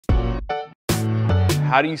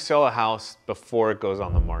How do you sell a house before it goes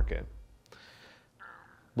on the market?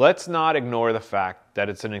 Let's not ignore the fact that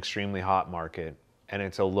it's an extremely hot market and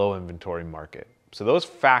it's a low inventory market. So those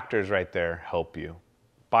factors right there help you.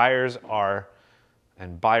 Buyers are,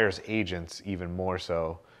 and buyers agents even more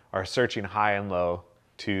so, are searching high and low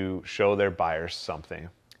to show their buyers something.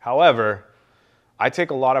 However, I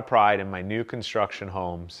take a lot of pride in my new construction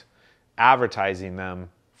homes, advertising them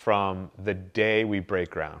from the day we break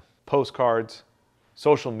ground. Postcards,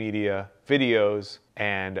 social media, videos,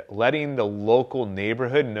 and letting the local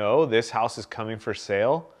neighborhood know this house is coming for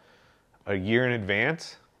sale a year in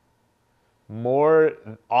advance. More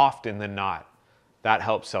often than not, that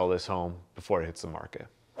helps sell this home before it hits the market.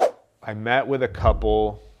 I met with a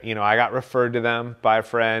couple, I got referred to them by a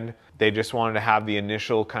friend. They just wanted to have the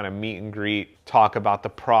initial kind of meet and greet, talk about the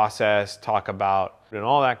process, talk about and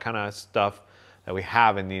all that kind of stuff that we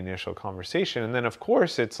have in the initial conversation. And then of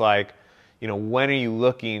course it's like, when are you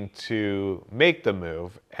looking to make the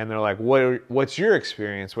move? And they're like, what's your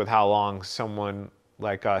experience with how long someone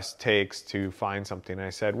like us takes to find something? And I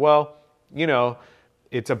said, well,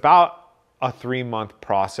 it's about a 3-month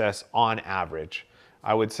process on average.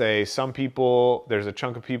 I would say some people, there's a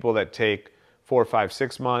chunk of people that take 4, 5,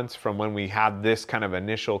 6 months from when we had this kind of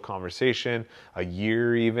initial conversation, a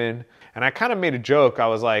year even. And I kind of made a joke. I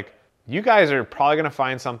was like, you guys are probably gonna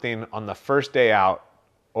find something on the first day out,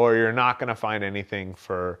 or you're not gonna find anything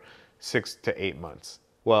for 6 to 8 months.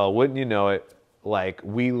 Well, wouldn't you know it, like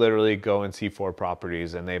we literally go and see 4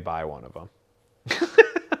 properties and they buy one of them.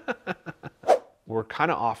 We're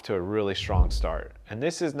kind of off to a really strong start. And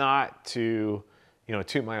this is not to,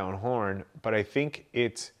 toot my own horn, but I think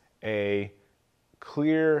it's a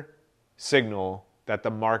clear signal that the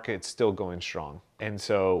market's still going strong. And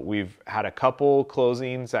so we've had a couple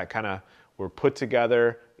closings that kind of were put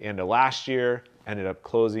together into last year, ended up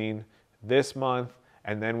closing this month.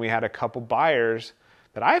 And then we had a couple buyers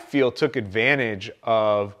that I feel took advantage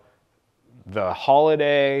of the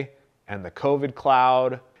holiday and the COVID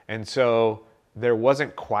cloud. And so there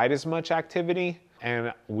wasn't quite as much activity.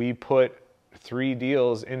 And we put 3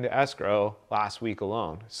 deals into escrow last week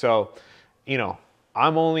alone. So,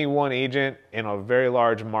 I'm only one agent in a very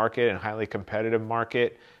large market and highly competitive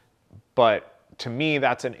market, but to me,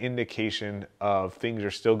 that's an indication of things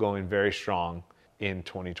are still going very strong in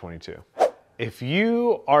 2022. If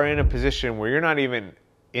you are in a position where you're not even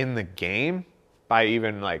in the game by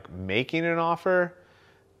even like making an offer,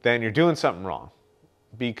 then you're doing something wrong,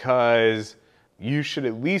 because you should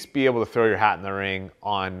at least be able to throw your hat in the ring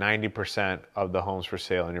on 90% of the homes for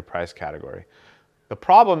sale in your price category. The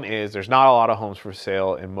problem is there's not a lot of homes for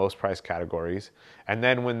sale in most price categories. And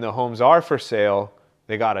then when the homes are for sale,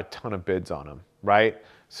 they got a ton of bids on them, right?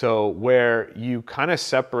 So where you kind of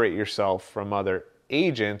separate yourself from other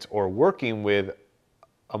agents or working with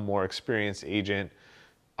a more experienced agent,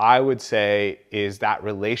 I would say is that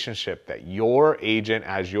relationship that your agent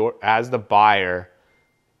as the buyer,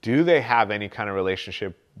 do they have any kind of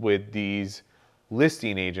relationship with these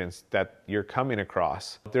listing agents that you're coming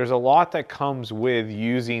across? There's a lot that comes with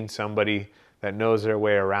using somebody that knows their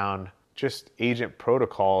way around just agent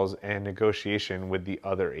protocols and negotiation with the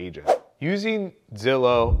other agent. Using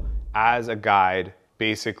Zillow as a guide,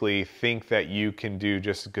 basically think that you can do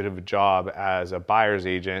just as good of a job as a buyer's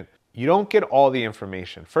agent. You don't get all the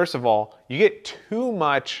information. First of all, you get too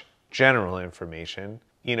much general information,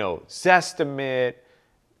 Zestimate,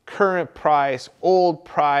 current price, old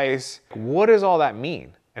price. What does all that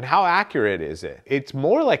mean? And how accurate is it? It's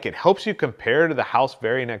more like it helps you compare to the house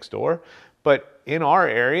very next door. But in our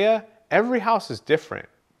area, every house is different.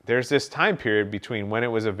 There's this time period between when it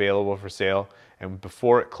was available for sale and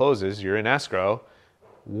before it closes, you're in escrow.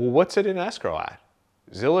 Well, what's it in escrow at?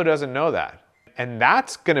 Zillow doesn't know that. And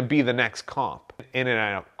that's gonna be the next comp. In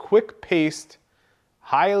a quick-paced,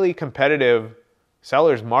 highly competitive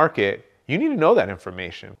seller's market, you need to know that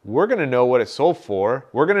information. We're gonna know what it's sold for.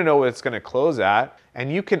 We're gonna know what it's gonna close at. And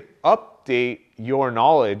you can update your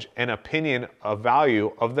knowledge and opinion of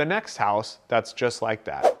value of the next house that's just like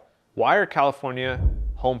that. Why are California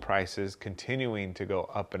home prices continuing to go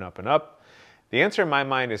up and up and up? The answer in my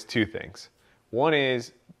mind is 2 things. One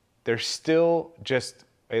is there's still just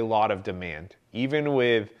a lot of demand. Even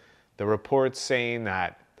with the reports saying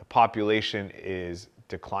that the population is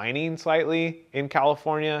declining slightly in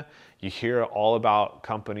California, you hear all about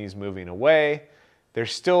companies moving away.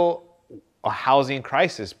 There's still a housing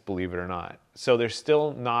crisis, believe it or not. So there's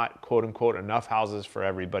still not, quote unquote, enough houses for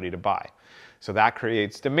everybody to buy. So that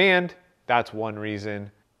creates demand. That's one reason.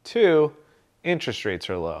 2, interest rates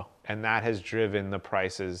are low, and that has driven the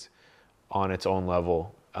prices on its own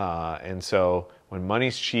level. And so when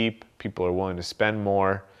money's cheap, People are willing to spend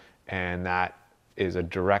more, and that is a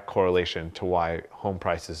direct correlation to why home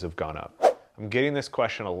prices have gone up. I'm getting this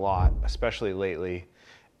question a lot, especially lately,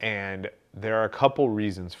 and there are a couple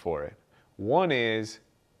reasons for it. One is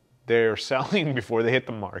they're selling before they hit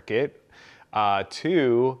the market.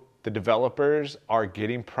 Two, the developers are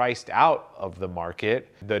getting priced out of the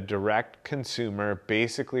market. The direct consumer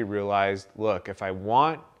basically realized, look, if I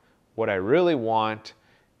want what I really want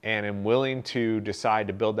and am willing to decide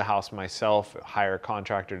to build the house myself, hire a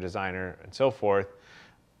contractor, designer, and so forth,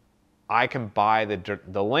 I can buy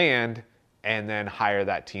the land and then hire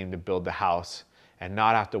that team to build the house and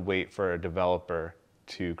not have to wait for a developer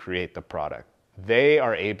to create the product. They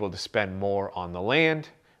are able to spend more on the land,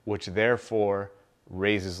 which therefore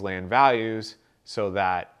raises land values so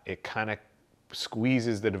that it kind of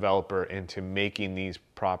squeezes the developer into making these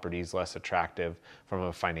properties less attractive from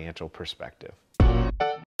a financial perspective.